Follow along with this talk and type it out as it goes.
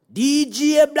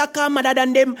DJ Blacker, madder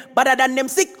than them, better than them,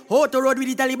 sick. How to road with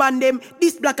the Taliban them.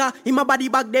 This Blacker, him a body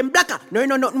bag them. Blacker, no,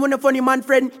 nothing when a funny man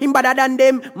friend. Him better than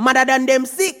them, madder than them,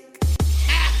 sick.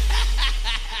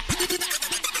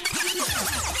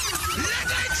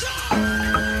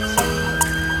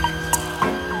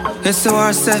 Yes, so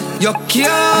I said, you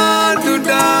can't do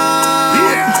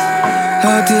that.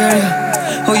 Oh dear.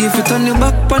 Oh, if you turn your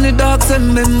back on the dogs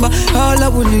and remember all I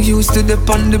when you used to dip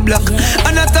on the block.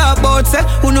 And I talk about say,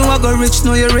 who know I go rich,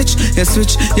 know you're rich. You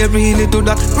switch, you really do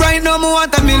that. Right now, I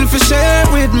want a meal for share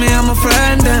with me. I'm a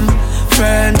friend them,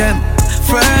 friend them,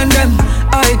 friend them.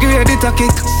 I grade it a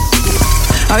kick.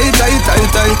 I.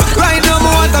 Right now, I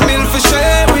want a meal for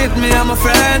share with me. I'm a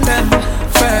friend them,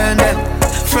 friend them,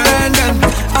 friend them.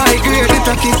 I grade it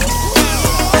a kick.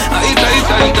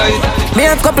 Me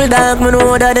a couple dog, me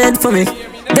know that dead for me.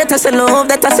 That I say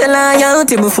love, that I say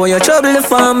loyalty. Before you trouble the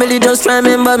family, just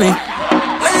remember me. I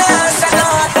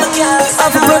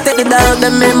have to protect the dog,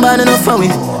 them member enough for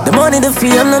me. The money, the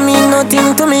fame, no mean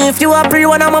nothing to me. If you are free,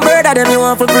 one of my brother, then you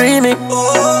want to free me.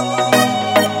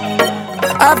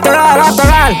 After all,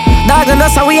 dog and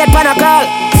us a wait pan a call.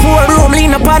 4 room,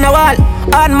 lean up on a wall.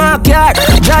 On my yard,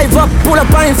 drive up, pull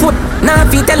up on foot. Now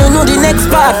if you tell you know the next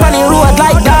part, on the road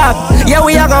like dog. Yeah,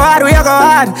 we a go hard.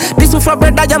 This is for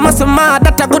brother, you must mad.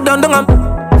 That a good down.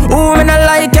 Who me not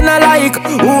like, and I like.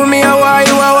 Who me a why,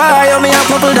 you a why. You me a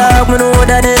couple dog, me know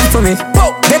that end for me.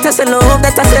 That I say love,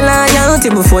 that I say loyalty.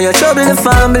 Before you trouble the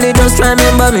family, just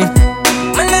remember me.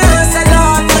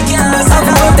 I've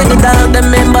protect the dog, them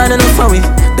member enough for me.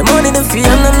 The money, the fame,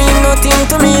 no mean nothing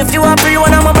to me. If you are free,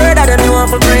 one of my brother, then you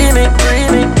want to free me.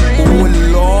 Oh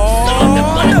Lord.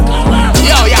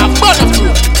 Yo, yeah, burn up the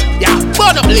world. Yeah,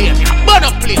 burn up lane. Yeah, burn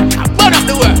up plane. Yeah, burn up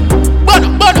the world. Burn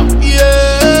up.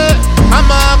 Yeah.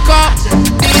 I'm a cop.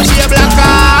 DJ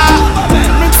Blacker.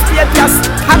 Mixtape just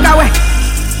hack away.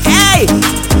 Hey.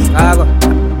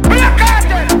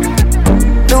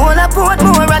 The one I put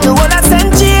more and the one I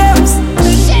send James.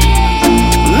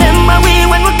 Remember we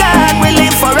when we gone, we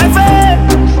live forever.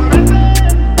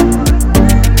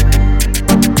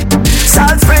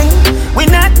 Salt Spring, we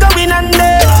not going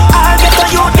under. I'll get to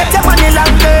you, get your money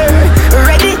longer.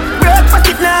 Ready, break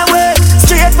pocket now way.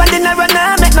 Straight from the narrow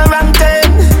now, make no wrong turn.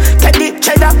 Get the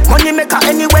cheddar, money maker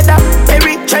any weather.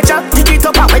 Perry treasure, dig it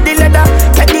up out with the leather.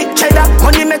 Get the cheddar,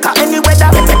 money maker any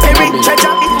weather. Perry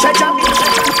treasure.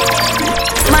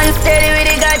 Man steady with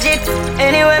the gadget.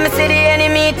 Anywhere me see the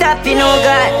enemy tapping, oh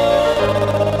God.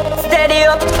 Steady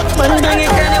up, man bring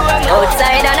it anywhere.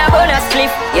 Outside and a bonus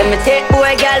cliff. Yeah, me take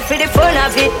boy girl for the fun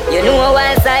of it. You know a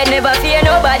wild side never fear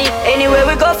nobody. Anywhere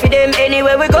we go for them,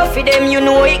 you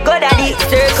know it go daddy.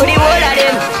 Circle the whole of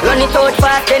them. Run it out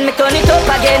fast, then me turn it up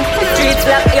again. The streets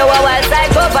lock, you a wild side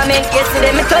government.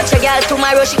 Yesterday me touch a girl,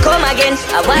 tomorrow she come again.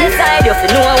 A wild side, you fi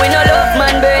know we no love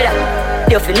man brother.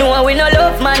 You fi know we no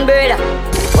love man brother.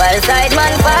 Wild side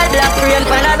man fall black rain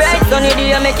pan a bright sunny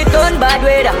day make it turn bad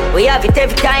weather. We have it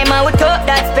every time and we talk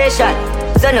that special.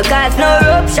 So no cause no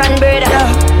eruption brother.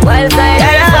 Wild side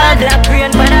fall black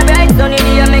rain pan a bright sunny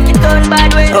day make it turn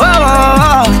bad weather.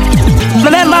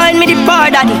 Remember when me the poor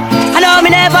daddy. I know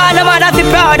me never no mother fi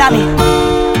proud of me.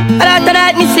 But after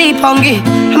night me sleep hungry.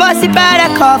 I must sit by the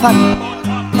cover.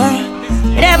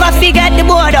 Never forget the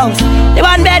board house. The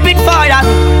one bed with 4 of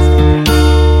me.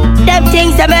 Them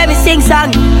things that make me sing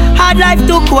song. Hard life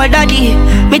too cold daddy.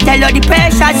 Me tell you the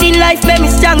pressures in life make me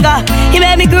stronger. He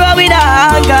made me grow with a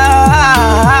hunger.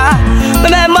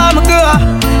 Remember me grow.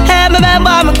 Hey,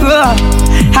 remember me grow.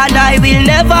 And I will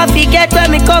never forget where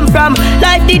me come from.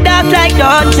 Life did dark like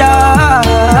dungeon.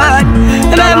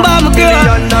 Remember me grow.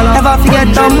 Never forget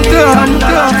how me grow.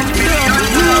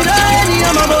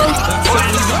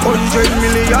 $100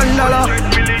 million.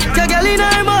 Your girl in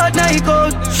her mouth now he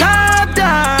cold. Sharp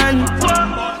down.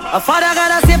 A father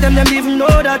gotta save them even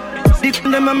know that. Dick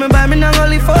them and me buy me now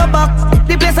only 4 back.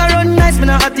 The place I run nice, me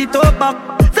now hot it up back.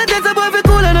 So there's a boy fi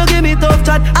cool and no give me tough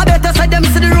chat. I better side them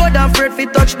see the road and afraid fi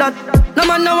touch that. No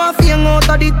man now want fi hang out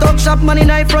of the talk shop. Man in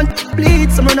high front, bleed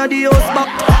some run of the house back.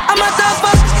 I'm a tough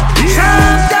fuck.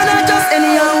 Sharp down and just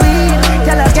any old weed.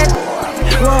 Tell I get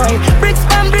boy. Bricks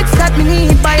and bricks that me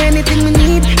need. Buy anything me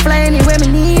need. Fly anywhere me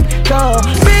need. Go.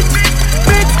 Bricks,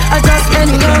 I just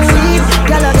any old weed.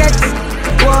 Tell I get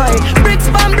boy. Bricks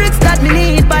and bricks that me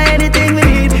need. Buy anything me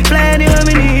need. Fly anywhere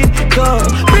me need. Go.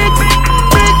 Bricks.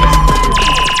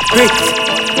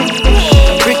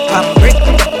 Brick pam, brick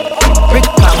pam. Brick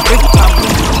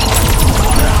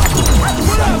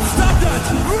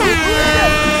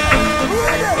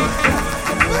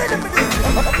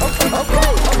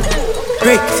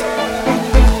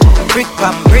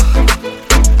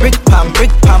pam,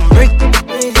 brick pam,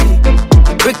 brick.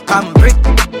 pam brick.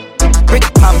 Brick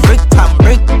pam brick pam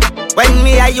brick. When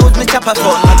me I use me chopper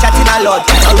phone, no chatting a lot.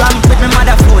 I ramp with me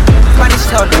mother food, Spanish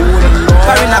town,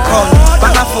 foreign account,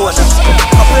 bang a phone,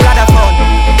 couple other phone.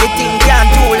 The thing can't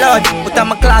too loud, but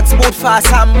I'm a clock boot fast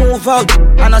and move out.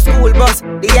 On a school bus,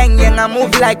 the young I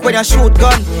move like when you shoot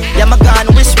gun. Yeah, my gun,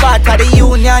 which part of the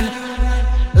union?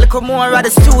 Look more at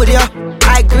the studio.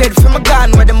 I grade from a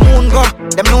gun where the moon go.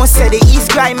 Them no say the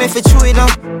East crime if it's true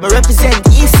enough. Me represent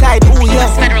East side, ooh yeah.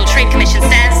 The Federal Trade Commission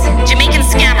says Jamaican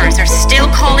scammers are still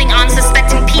calling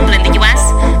unsuspecting people in the US,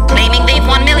 claiming they've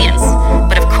won millions,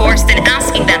 but of course then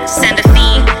asking them to send a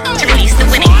fee to release the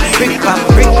winnings. Brick pam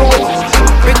brick,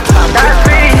 brick pam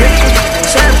brick, brick,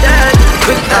 chef that,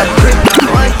 brick pam brick.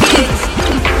 One kid,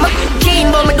 my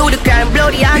keen but me do the crime,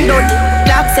 bloody and dirty.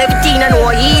 Glock 17 and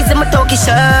no easy, my talkie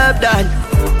sharp done.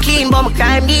 Clean but my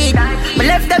crime deed. My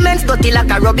left them men's dirty like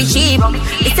a rubbish heap.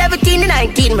 It's 17 and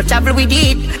 19, my travel with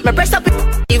it. My press up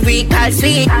the recall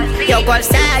sweet. Yo go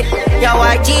outside, yo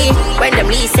YG. When them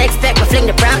least expect, me fling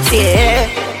the proxy, yeah.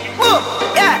 Whoa,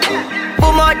 yeah.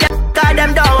 Boom out them, cause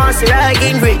them don't want to ride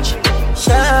in rich.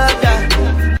 Shut down.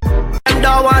 Them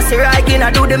don't want to ride in,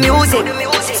 I do the music.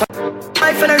 So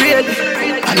I feel real.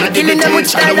 Killing them with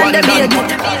style and them hate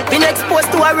it. Been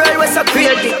exposed to a world where so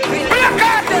crazy.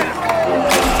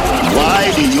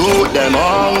 Why the youth them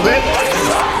hungry?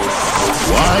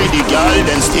 Why the girl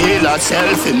them steal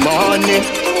herself in money?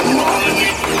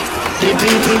 The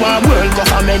people want world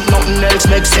government, nothing else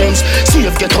makes sense.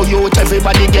 Save ghetto youth,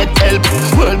 everybody get help.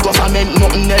 World government,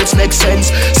 nothing else makes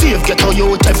sense. Save ghetto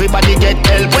youth, everybody get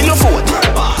help. When you vote,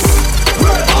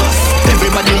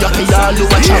 everybody happy all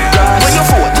over chop grass. When you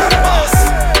vote,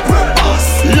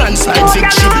 landslide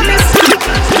victory.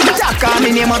 Talk on me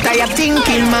name out of your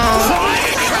thinking mouth.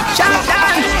 Shut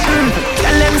down.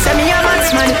 Tell them say me a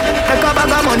man's man. Make up a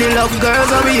bag of money, love girls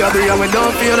and we agree and we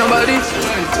don't fear nobody.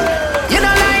 You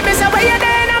don't like me, so where you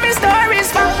there? Now me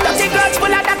stories from. Dirty girls full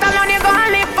of that alone, you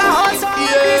gon' live for us.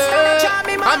 Yeah,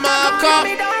 I'm a cop,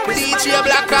 DJ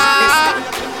Blacka.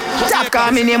 Top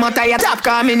call me name out of your, top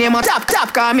call me name out,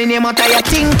 top call me name out of your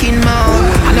thinking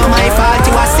mouth. I know my fault,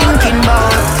 you are sinking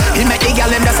boat. You make the girl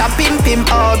them just a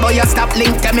pimp out, but you stop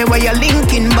link, tell me where you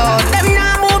linking bout. Them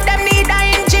now move, them need a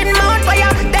engine mount for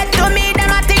you. That to me, them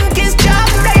I think is job.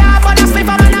 They are but a slip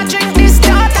of man, I drink this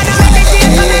shot and I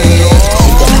meditate on it.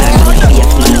 She got her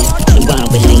money, she want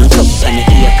we link up on the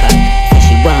earcut.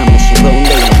 She want me, she round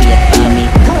there and wait for me.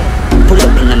 Pull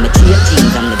up in on my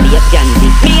jeans, I'm the beer candy.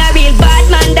 Me a real bad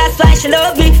man, that's why she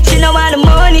love me. She no want the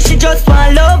money, she just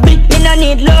want love me. Me no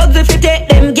need love if you take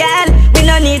them gal. We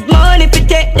no need money if you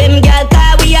take them gal.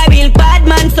 Cause we a real bad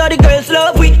man, so the girls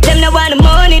love we. Them no want the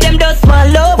money, them just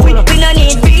want love we. We no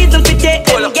need reason if you take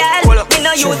them gal. We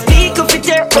no use speak if you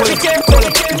take. Pull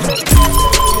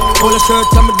a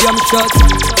shirt on my damn shorts.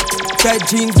 Tight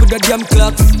jeans with the damn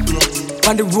clocks.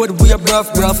 On the road we a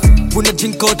rough. We no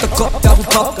drink out the cup that we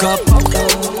pop cup.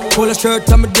 Pull a shirt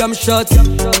on my damn shorts.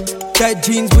 Tight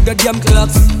jeans with the damn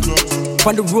clocks.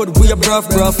 On the road we a rough.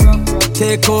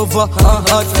 Take over,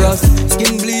 hot cross.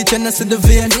 Skin bleach and I see the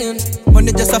vein.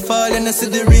 Money just a fall and I see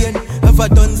the rain. Have I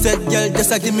done said, girl,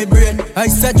 just a give me brain. I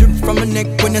said drip from my neck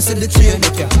when I see the chain.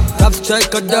 Top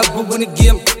strike or dab, we win the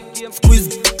game.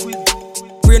 Squeeze,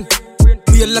 brain.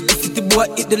 We a lucky city boy,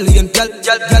 hit the lane. Girl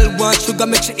want sugar,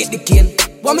 make sure hit the cane.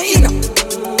 What me in?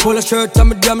 Pull a shirt on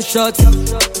my damn shorts.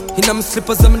 In my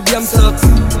slippers and my damn socks.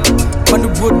 On the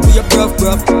road we a rough.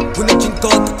 We no drink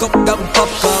out the cup that we pop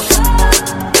up.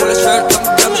 Pull a shirt on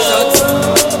my damn shorts.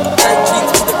 Tight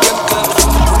jeans with the damn clocks.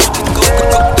 We no drink out the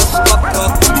cup that we pop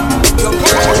up. Young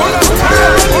girl.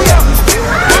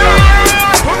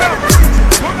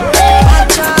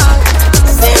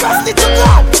 Seriously to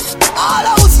God. All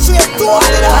out straight to all of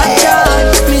the high.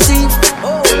 Me see,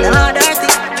 them are dirty.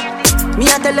 Me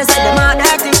a tell you say them are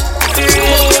dirty.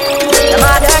 Them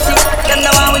are dirty. Them the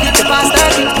one with the past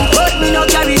 30. But me no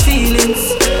carry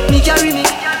feelings. Me carry me.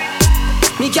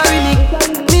 Me carry me.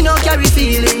 Me no carry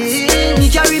feelings. Me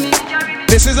carry me.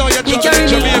 This is how you talk in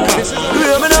Jamaica.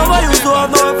 Yeah, me know I used to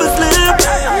have no for sleep.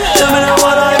 Tell me now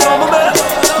what I got my bed.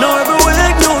 Now every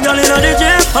week, new girl in the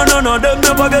gym. And none of them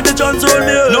never get the chance to hold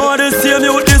me. Now they see me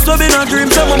with this love in a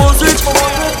dream. Some of us rich.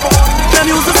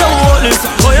 Them used to say worthless.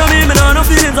 Oh you mean me nah no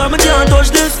feelings and me can't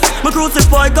touch this. Me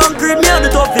crucify concrete, me have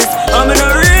the toughest. I'm in a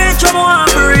reach, I'm a want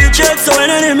to reach it. So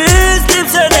when enemies keep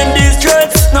sending these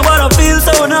threats, nobody feels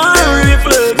so now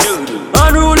reflex.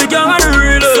 Unruly gang and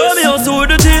real. So me also with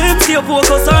the team, stay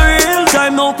focused on real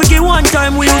time. Now pick it one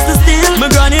time we used to steal. My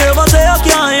granny ever say I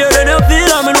can't hear then you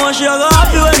feel. And me know she a go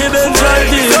happy when the Benz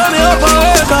right in. So me up and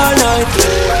work all night.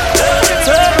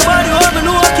 So everybody want me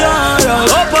know I can't ride.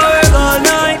 Up and work all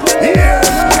night.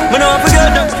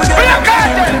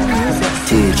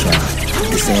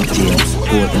 St. James,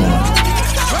 Portmore.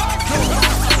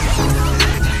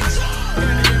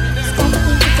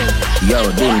 Yo,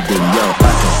 ding ding, yo,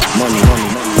 pato. Money,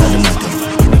 money matter.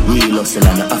 Real hustle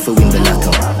and I have to win the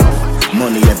lotto.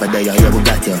 Money ever there, yeah, we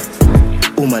got you.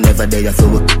 Woman ever there, so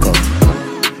we come.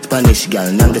 Spanish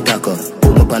gal, name the taco.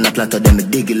 Put me on a platter, then me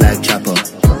dig it like chopper.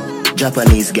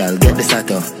 Japanese gal, get the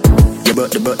sato. You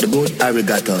brought the boat,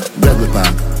 arigato. Bregui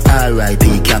Park,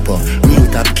 R.I.P. Capo. Real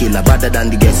top killer, better than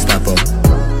the Gestapo.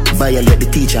 Violate the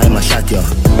teacher, I'ma shot you.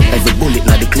 Every bullet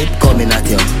now the clip coming at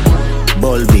you.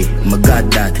 Bulby, my got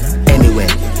that. Anyway,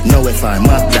 nowhere far,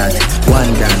 map that. One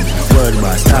down, word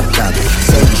bar, stop top.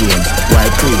 St. James,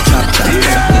 white crew, chop chop.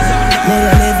 Me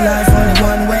I live life only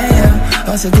one way, yeah.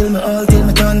 Also kill me all till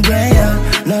me turn grey, yeah.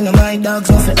 None of my dogs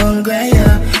nothing hungry,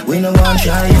 yeah. We no one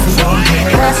shy if you don't care.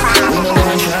 We no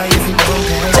one shy if you don't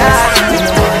care. We no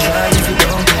one shy if you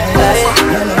don't care.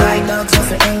 None of my dogs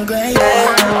nothing hungry, yeah.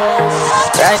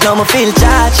 Right now me feel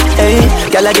charged, hey.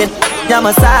 Girl I get a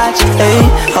massage, hey.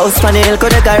 House on the hill,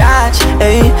 could the garage,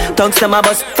 hey. Tongues to my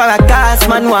bus for a cast,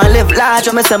 man want live large.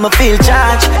 I say me feel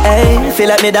charged, hey. Feel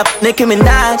like me that Nicki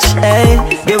Minaj, hey.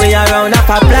 Give me a round of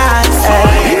applause,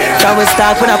 hey. Can we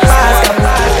start with a pass?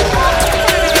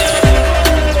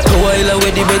 While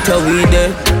with the better we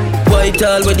there. White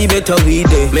all with the better we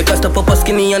there. Make a stop up a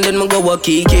skinny and then me go a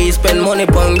kiki. Spend money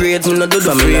on grades, me no do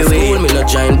the free school. Me no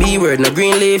giant B-word, no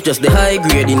green leaf. Just the high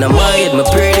grade in my head, me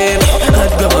pray them.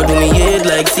 Hot grabber do me head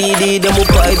like CD. Them up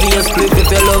 5 years split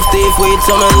if you love thief. Wait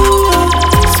some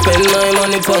spend my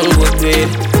money on good weed.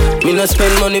 Me no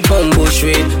spend money on bush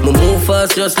weed. Me move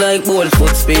fast just like ball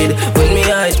foot speed. When me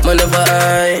high, man never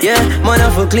high. Yeah, man I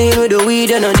for clean with the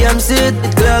weed and a damn shit.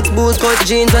 Clocks, boots, cut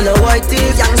jeans and a white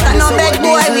teeth. Youngster no beg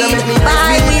boy, we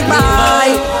buy.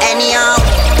 Anyhow,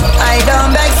 I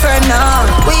don't beg for no.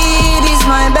 Weed is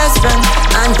my best friend,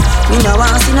 and me no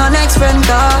want see no next friend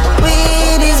dog.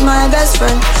 Weed is my best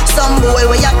friend. Some boy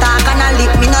where you talk and I lip,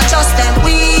 me not trust them.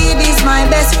 Weed is my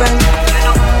best friend.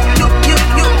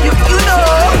 You know,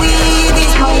 weed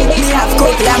is my best friend. Me have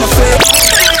couple, I'm afraid.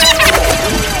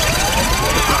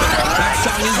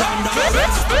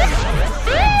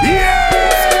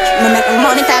 Me make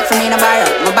money talk for me no borrow,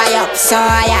 me buy up, so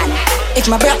I am. If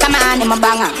my broke a man in my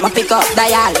banger, me pick up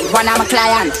dial, one of my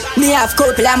client. Me have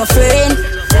couple, I'm a friend.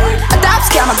 A top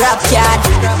scam, a grab card.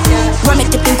 Run me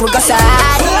to pink, we go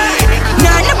sad.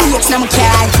 None of me, it's not my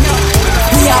card.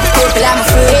 Me have couple, I'm a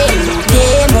friend.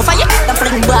 Yeah, move for you, the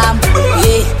fling bomb.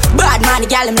 Yeah, bad man, the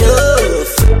gal him love.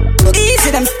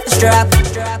 Easy them strap.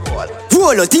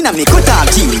 Roll out in a me cut off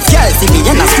jeans. Girl see me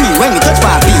and I scream when me touch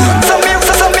my beat.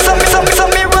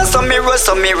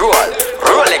 So me roll.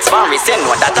 Rolex man, we send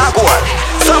one that a goal.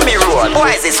 So me roll.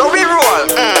 Boys, so we roll.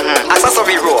 Asa so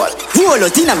we roll. Roll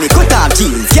out in a me cut off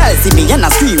jeans. Girl see me and I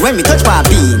scream when me touch my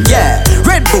beat. Yeah,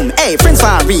 Red Boom, hey, friends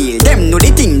for real. Them know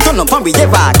the thing, turn up and we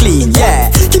ever clean.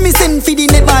 Yeah, give me send for the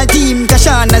netball team.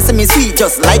 Kashana say me sweet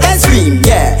just like ice cream.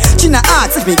 Yeah, China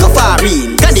asks if me go far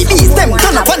in. Got the beast, them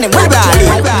turn up on them we rally.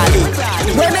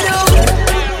 Where me do?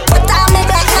 Put on me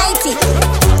black 90.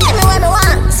 Get me where me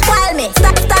want. Spoil me.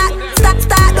 Stop,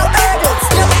 do herbals.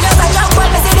 Just a young boy,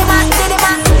 me see the man.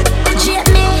 Jet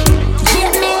me.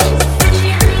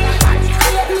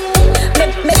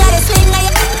 Me got the sling, now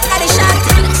you got the shot.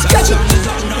 Stretch it.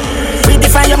 We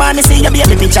define your man, me see your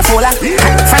baby picture fuller.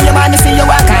 Find your man, me see your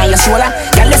walk on your shoulder.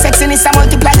 Girl, your sexiness a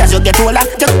multiply as you get older.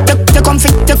 You come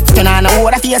fit, you know no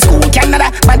water for your school.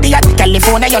 Canada, body at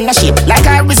California, you're no shape. Like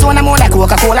Arizona, more like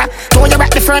Coca-Cola. Told you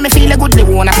back the firm, me feel a good, they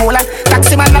wanna hold her.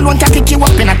 Taxi man alone can pick you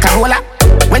up in a Corolla.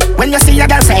 When you see your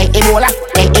girl say Ebola.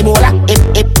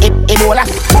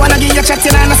 Wanna give you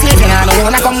chatting and a slaving and I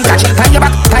wanna come catch. Pan your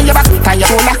back,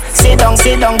 shoulder. Sit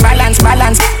down, balance.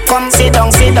 Come sit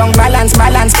down, balance.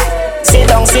 Sit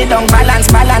down, balance.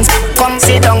 Come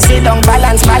sit down,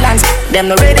 balance. Them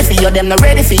no ready for you, them no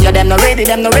ready for you.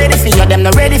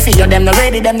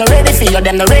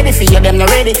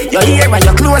 You're here and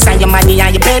you're close and your money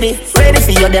and your petty. Ready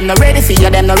for you, them no ready for you.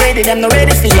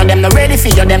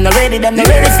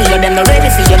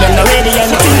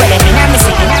 Anything where they me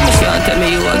see. Can't tell me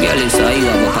you a girl inside, you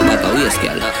a walk back a waist,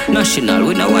 girl. National,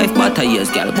 we no wife, but a years,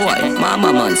 girl. Boy,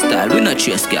 mama man style, we no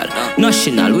chase, girl.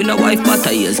 National, we no wife, but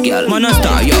a years, girl. Man a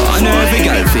star, yo, and every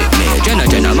girl fit me.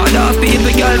 Jenna, mother,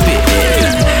 people, girl fit me.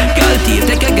 Girl thief,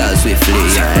 take a girl swiftly.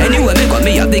 Anyway, me got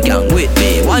me have the gang with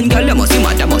me. One girl, you must see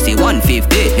mad, must see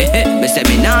 150. Me say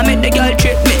me nah make the girl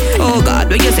trip me. Oh God,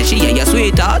 when you say she ain't your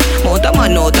sweetheart, mount a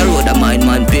man out the road, a mind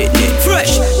man pitney.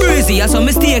 Fresh, breezy, I saw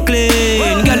me stay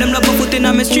clean. Girl, them love a foot in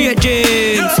a me straight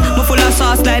jeans. Me full of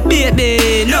sauce like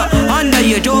baby. No,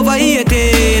 underage over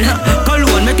 18.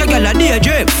 Cologne make a girl a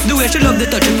daydream. The way she love the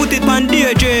touch, she put it on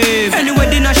daydream.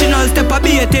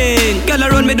 waiting. Girl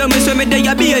around me, don't miss when me day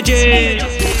a BJ.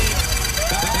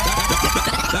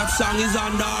 That song is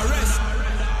under arrest.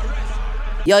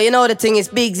 Yo, you know the thing is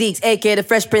Big Zeeks, aka the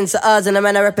Fresh Prince of Oz, and the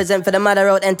man I represent for the Mother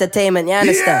Road Entertainment, you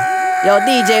understand? Yo,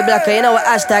 DJ Blacker, you know what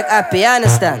hashtag happy, you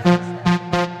understand?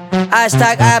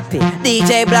 Hashtag happy,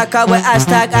 DJ Blacker with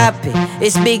hashtag happy.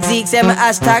 It's Big Zeeks and my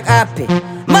hashtag happy.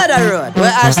 Mother Road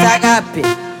with hashtag happy.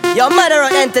 Yo, Mother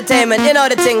Road Entertainment, you know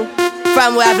the thing.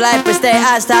 From where I've life we stay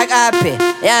hashtag happy,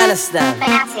 you understand?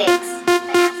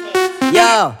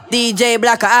 Yo, DJ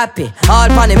Blacker happy. All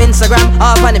on him Instagram,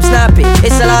 all on him Snappy.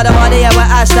 It's a lot of money, yeah, we're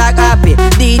hashtag happy.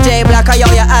 DJ Blacker, yo,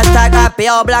 your hashtag happy.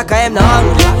 Yo, Blacker, him no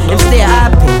hungry, him stay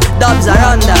happy. Dubs are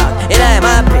on dog, you know him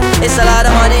happy. It's a lot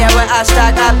of money, yeah, we're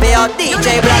hashtag happy. Yo,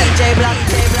 DJ Black, DJ Black.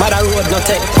 Mother Road no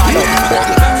take bad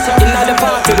up. Inna the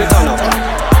party we turn up.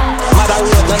 Mother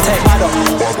Road no take bad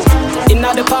up. Inna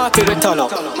the party we turn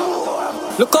up.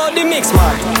 Look how the mix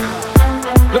mad.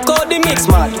 Look how the mix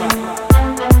mad.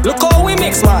 Look how we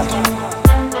mix mad.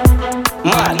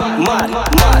 Mad, mad,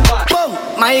 mad. Boom.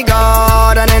 My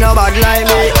God, and they no bad like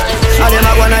me. And them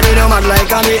a wanna they no mad like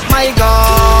me. My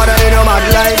God, and they no mad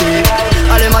like me.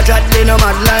 And them a chat they no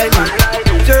mad like me.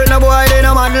 Certain boy they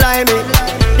no mad like me.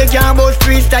 They can't boast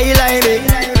freestyle like me.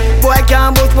 Boy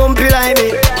can't boast bumpy like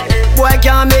me. Boy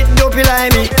can't make dopey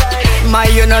like me. My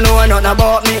you no know nothing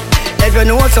about me. If you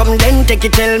know something then take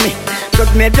it tell me.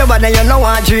 Just make your bad and you know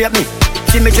want to drape me.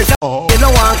 See me just you don't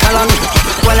want to call me.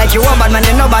 Well like you a bad man,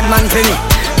 you no bad man for me.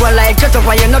 Well like you tough,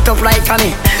 you not tough like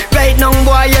me. Right now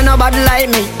boy, you no bad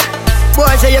like me. Boy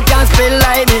say you can't spell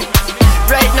like me.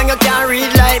 Right now you can't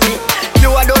read like me. You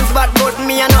a don't bad but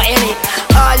me a no any.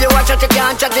 All you watch out you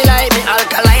can't chat like me.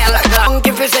 Alkaline, alkaline,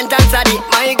 50% and saddy.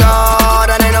 My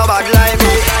God, and they no bad like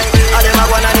me. And them a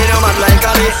wanna they no mad like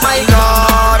me. My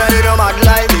God, and they no mad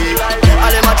like me.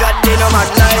 And them a chat they no mad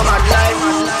like.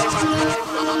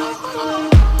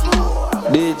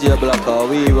 DJ Blacker,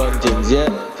 we run things, yeah?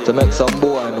 To make some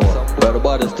boy know we're the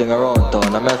baddest thing around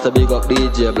town. I'm to big up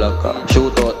DJ Blacker.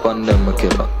 Shoot out on them, my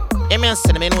killer. Hey, man,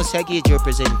 I know say I you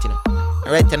representing.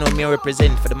 Right now, me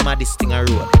represent for the maddest thing I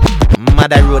road.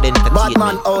 Mother Road Entertainment.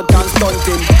 Batman out and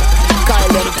stunting. Kyle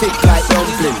them thick like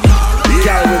dumpling.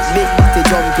 Guy with big body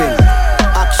jumping.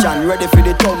 Action ready for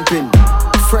the thumping.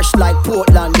 Fresh like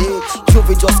Portland, eh?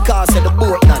 Juvie just cast at the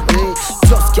boatland, eh?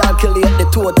 Just calculate the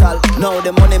total. Now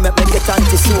the money make me get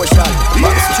antisocial.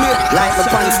 Back straight like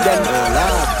my pants them.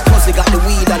 Cause they got the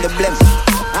weed and the blem.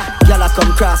 Y'all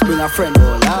come cross, bring a friend.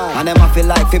 And them I feel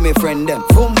like for me friend them.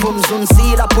 Boom boom zoom,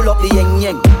 see that pull up the yeng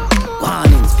yeng.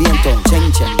 Warnings, paint on, cheng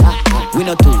cheng. We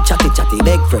no too chatty chatty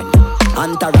big friend.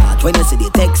 Entourage, when you see the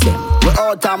text them. We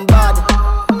out and bad.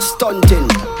 Stunting,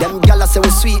 them gyal say we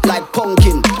sweet like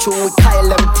pumpkin. True we Kyle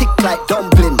them thick like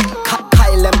dumpling.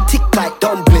 Kyle them thick like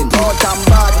dumpling. Out and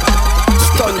bad,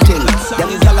 stunting, them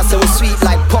gyal say we sweet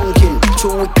like pumpkin.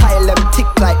 True we Kyle them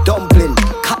thick like dumpling.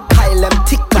 Kyle them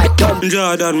thick like dumpling.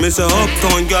 Jordan, me say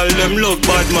uptown gyal them love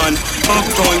bad man.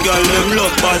 Uptown gyal them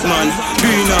love bad man.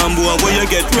 Green and boy where you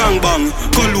get wrong bang.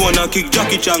 Cologne kick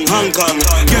Jackie Chan Hong Kong.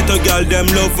 Get a gyal them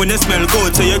love when they smell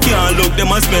good, so you can't look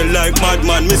them a smell like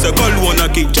madman. Me say Cologne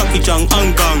kick Jackie Chan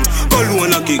Hong Kong.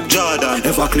 Cologne kick Jordan.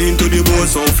 If I clean to the bone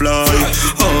so fly.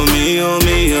 Oh me, oh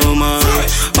me, oh my.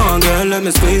 Oh girl let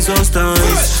me squeeze those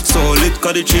thighs. So lit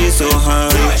 'cause the cheese so high.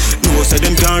 No say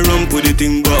them can't run with the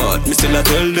thing, but me still I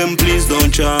tell them please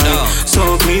don't try.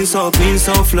 So clean, so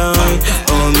fly.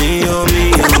 Oh me, oh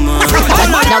me, oh my.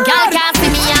 No girl can't see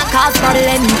me and cause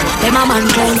problem. Them a man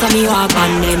clown so me walk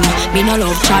on them. Me no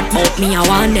love chat but me I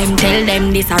want them. Tell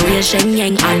them this a real Shen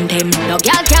Yang anthem. No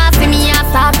girl can't see me and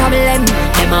start problem.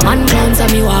 Them a man clown so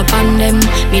me walk on them.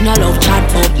 Me no love chat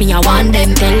but me I want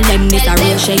them. Tell them this a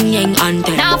real Shen Yang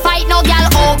anthem. Now fight no girl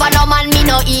over no man, me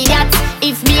no idiot.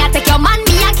 If me a take your man,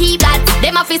 me a keep that.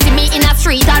 Them a fi see me in a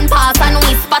street and pass and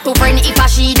whisper to friend if a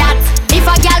she that. If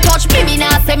a girl touch me, me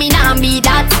nah say me nah be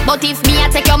that. But if me a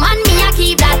take your man, me a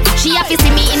keep that. She a fi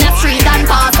see me in a street and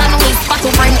pass and whisper to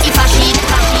friend if a she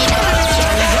that.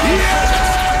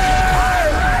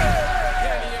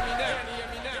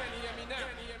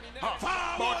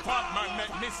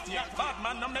 Bad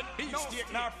man no make beef steak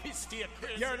nor fish steak.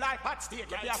 You're like hot steak,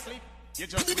 you be asleep. You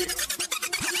just